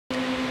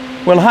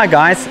Well, hi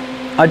guys.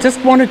 I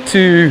just wanted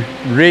to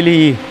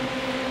really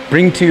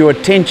bring to your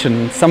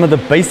attention some of the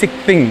basic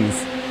things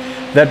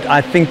that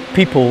I think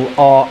people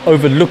are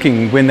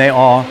overlooking when they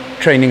are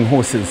training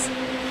horses.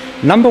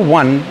 Number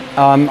one,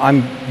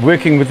 I'm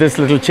working with this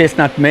little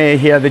chestnut mare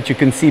here that you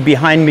can see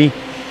behind me,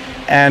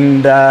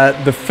 and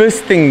the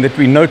first thing that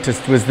we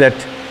noticed was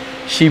that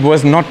she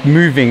was not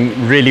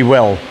moving really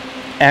well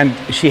and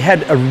she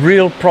had a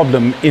real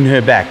problem in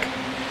her back.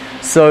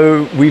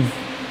 So we've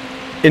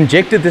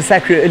injected the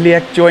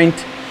sacroiliac joint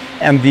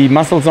and the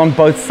muscles on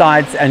both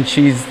sides, and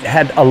she's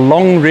had a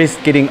long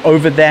rest getting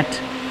over that,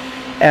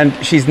 and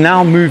she's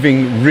now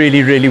moving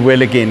really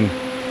well again.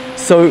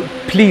 So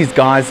please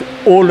guys,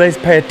 always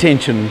pay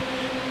attention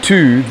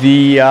to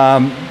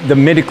the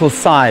medical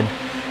side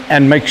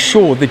and make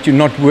sure that you're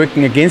not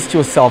working against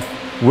yourself,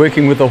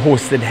 working with a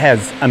horse that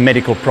has a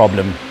medical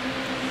problem.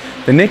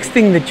 The next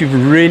thing that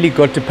you've really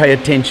got to pay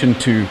attention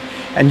to,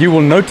 and you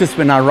will notice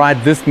when I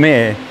ride this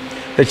mare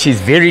that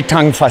she's very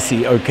tongue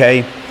fussy,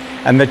 okay,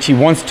 and that she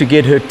wants to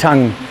get her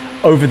tongue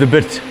over the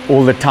bit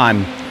all the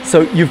time.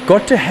 So you've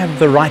got to have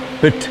the right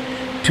bit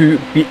to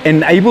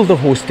enable the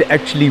horse to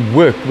actually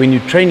work when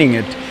you're training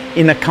it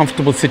in a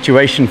comfortable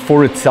situation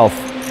for itself.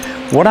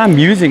 What I'm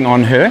using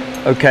on her,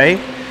 okay,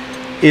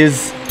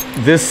 is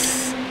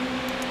this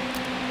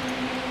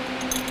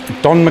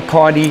Don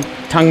McCarty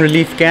tongue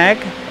relief gag,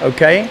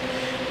 okay.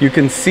 You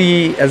can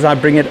see as I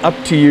bring it up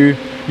to you,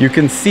 you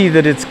can see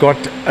that it's got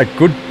a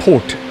good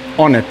port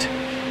on it,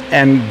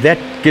 and that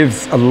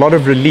gives a lot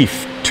of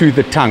relief to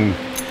the tongue.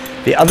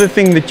 The other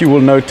thing that you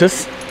will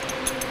notice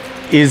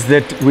is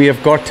that we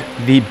have got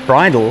the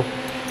bridle,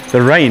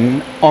 the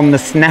rein, on the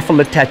snaffle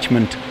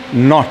attachment,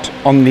 not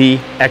on the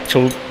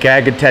actual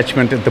gag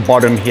attachment at the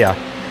bottom here,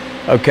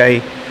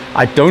 okay.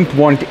 I don't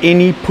want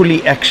any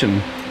pulley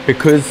action,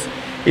 because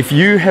if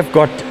you have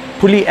got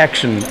pulley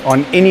action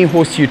on any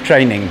horse you're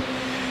training,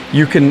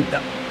 you can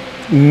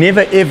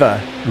never ever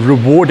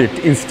reward it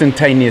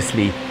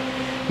instantaneously.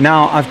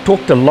 Now, I've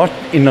talked a lot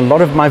in a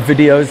lot of my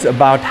videos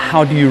about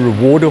how do you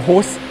reward a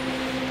horse.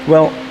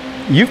 Well,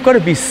 you've got to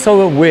be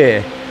so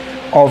aware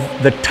of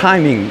the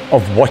timing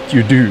of what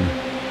you do,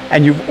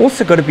 and you've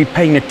also got to be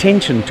paying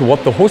attention to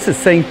what the horse is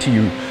saying to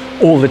you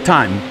all the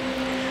time.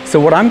 So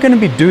what I'm going to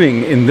be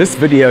doing in this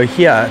video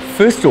here,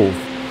 first off,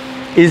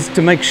 is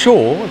to make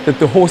sure that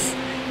the horse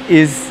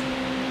is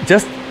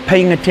just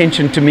paying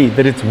attention to me,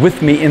 that it's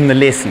with me in the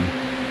lesson.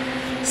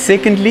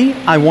 Secondly,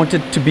 I want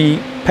it to be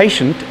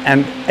patient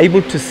and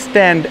able to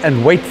stand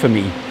and wait for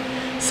me.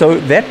 So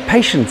that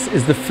patience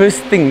is the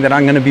first thing that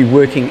I'm going to be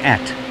working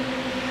at.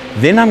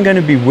 Then I'm going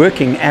to be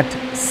working at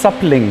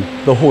suppling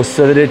the horse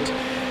so that it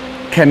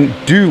can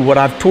do what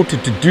I've taught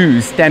it to do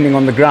standing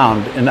on the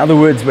ground. In other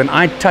words, when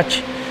I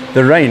touch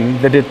the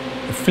rein, that it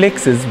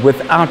flexes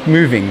without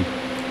moving.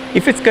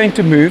 If it's going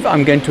to move,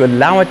 I'm going to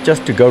allow it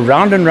just to go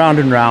round and round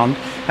and round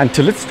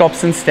until it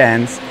stops and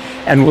stands,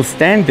 and will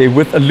stand there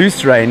with a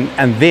loose rein,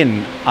 and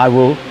then I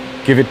will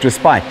give it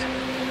respite.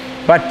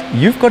 But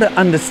you've got to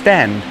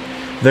understand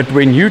that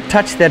when you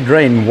touch that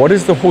rein, what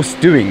is the horse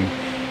doing?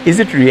 Is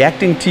it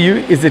reacting to you?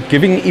 Is it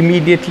giving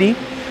immediately?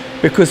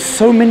 Because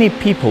so many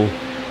people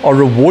are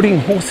rewarding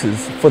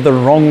horses for the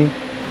wrong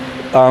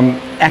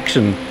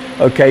action,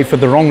 okay, for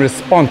the wrong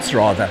response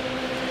rather.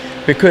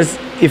 Because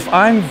if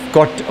I've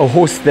got a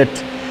horse that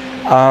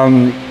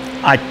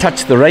I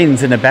touch the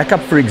reins in a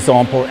backup, for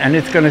example, and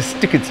it's going to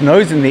stick its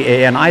nose in the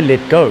air and I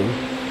let go,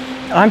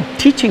 I'm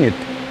teaching it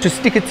to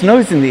stick its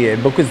nose in the air,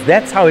 because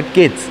that's how it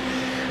gets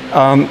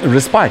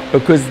respite.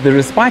 Because the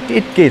respite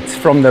it gets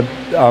from the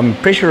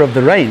pressure of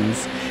the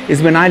reins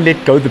is when I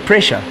let go the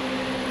pressure,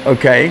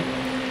 okay.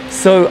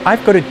 So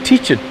I've got to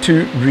teach it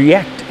to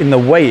react in the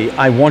way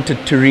I want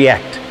it to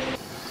react.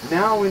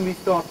 Now when we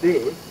start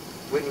there,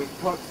 when we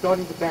start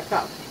starting to back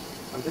up,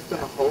 I'm just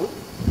going to hold.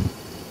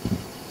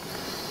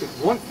 It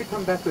wants to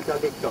come backwards, I'll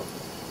let go.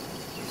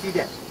 You see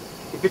that?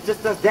 If it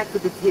just does that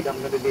with its head, I'm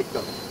going to let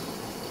go.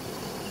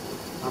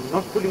 I'm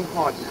not pulling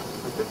hard now.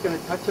 I'm just going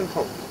to touch and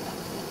hold.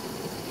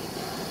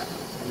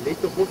 And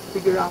let the horse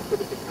figure out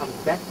that if it comes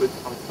backwards,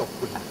 I'll stop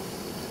pulling.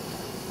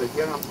 So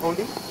here I'm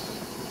holding.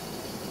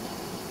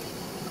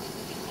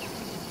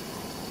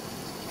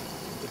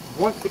 If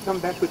it wants to come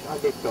backwards, I'll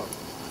let go.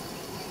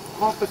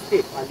 Half a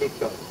step, I let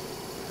go.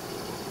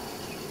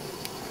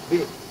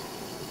 There.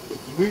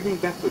 It's moving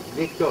backwards,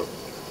 let go.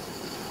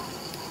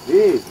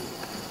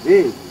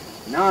 There.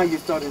 Now you're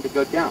starting to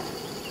go down.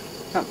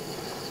 Come.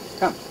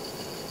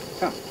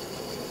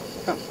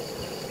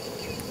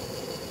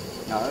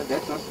 No,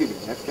 that's not giving,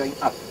 that's going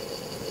up.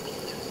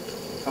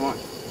 Come on.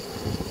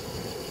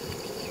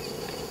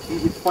 See,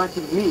 it's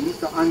fighting me,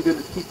 so I'm going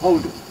to keep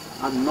holding.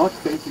 I'm not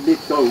going to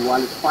let go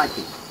while it's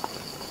fighting.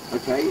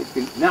 Okay,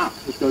 now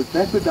it goes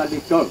backwards, I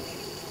let go.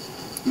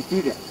 You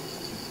see that?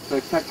 So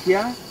touch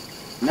here.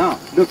 Now,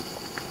 look,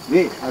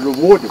 there, I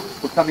reward it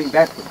for coming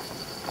backwards.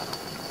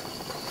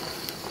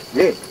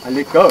 There, I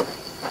let go.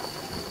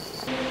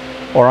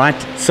 All right,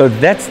 so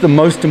that's the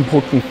most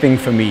important thing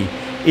for me,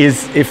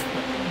 is if,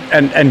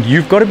 and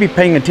you've got to be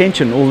paying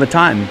attention all the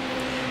time.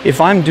 If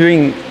I'm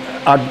doing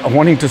I'm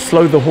wanting to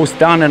slow the horse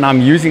down, and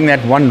I'm using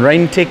that one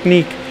rein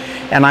technique,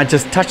 and I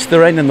just touch the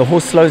rein and the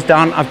horse slows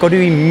down, I've got to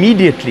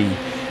immediately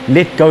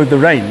let go the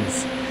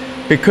reins.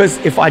 Because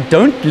if I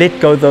don't let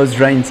go those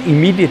reins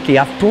immediately,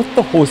 I've taught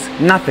the horse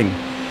nothing.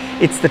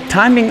 It's the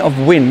timing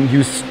of when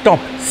you stop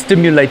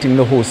stimulating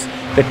the horse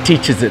that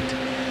teaches it.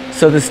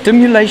 So the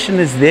stimulation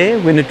is there.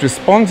 When it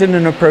responds in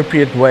an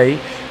appropriate way,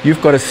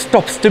 you've got to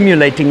stop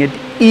stimulating it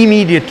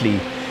immediately.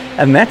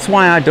 And that's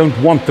why I don't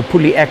want the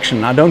pulley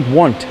action. I don't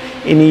want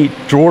any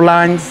draw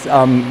lines.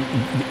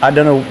 I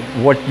don't know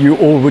what you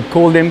all would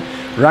call them,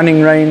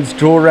 running reins,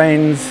 draw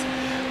reins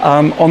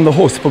on the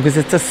horse, because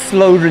it's a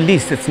slow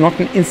release. It's not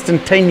an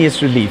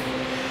instantaneous relief.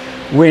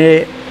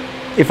 Where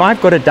if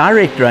I've got a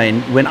direct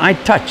rein, when I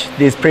touch,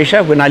 there's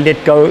pressure. When I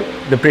let go,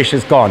 the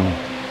pressure's gone.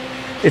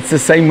 It's the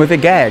same with a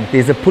gag.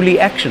 There's a pulley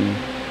action.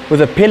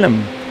 With a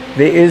pelham,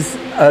 there is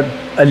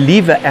a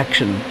lever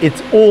action.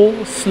 It's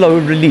all slow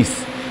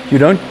release. You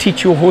don't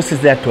teach your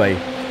horses that way.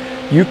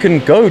 You can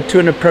go to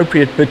an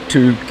appropriate bit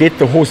to get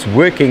the horse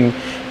working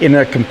in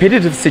a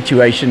competitive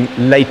situation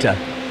later.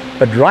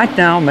 But right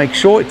now, make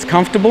sure it's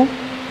comfortable,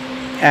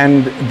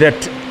 and that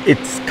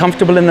it's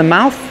comfortable in the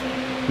mouth,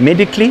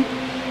 medically,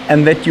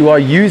 and that you are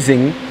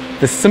using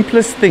the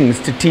simplest things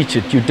to teach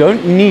it. You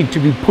don't need to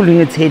be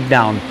pulling its head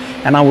down.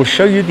 And I will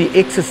show you the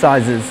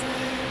exercises.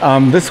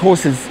 This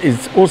horse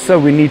is also,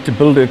 we need to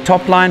build a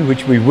top line,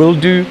 which we will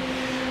do.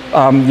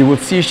 You will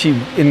see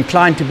she's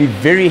inclined to be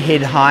very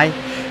head high,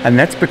 and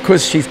that's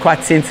because she's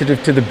quite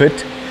sensitive to the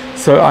bit.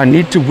 So I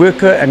need to work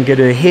her and get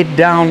her head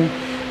down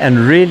and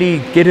really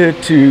get her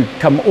to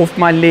come off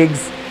my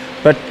legs.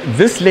 But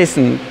this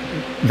lesson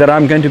that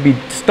I'm going to be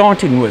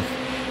starting with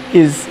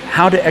is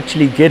how to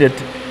actually get it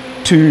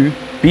to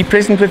be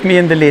present with me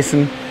in the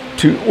lesson,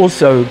 to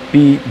also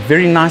be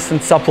very nice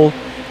and supple,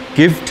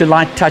 give to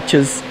light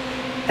touches,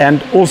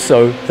 and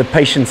also the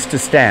patience to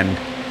stand.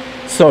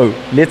 So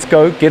let's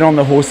go get on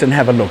the horse and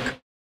have a look.